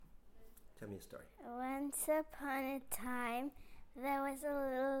Tell me a story. Once upon a time, there was a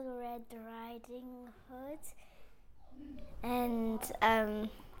little Red Riding Hood,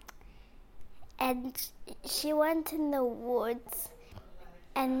 and she went in the woods,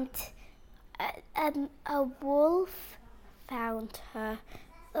 and a wolf found her.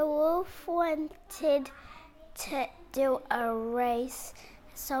 The wolf wanted to do a race,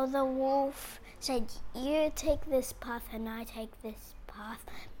 so the wolf said, "You take this path and I take this path."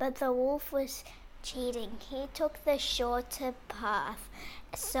 But the wolf was cheating. He took the shorter path.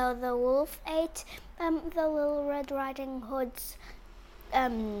 So the wolf ate the Little Red Riding Hood's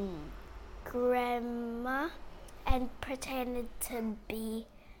grandma and pretended to be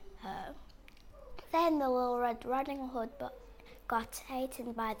her. Then the Little Red Riding Hood got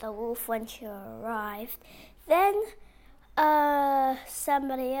eaten by the wolf when she arrived. Then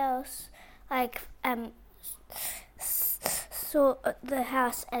somebody else saw the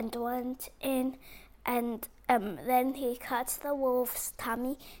house and went in, and then he cut the wolf's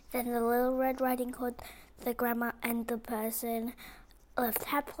tummy. Then the Little Red Riding Hood, the grandma, and the person lived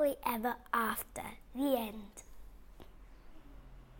happily ever after. The end.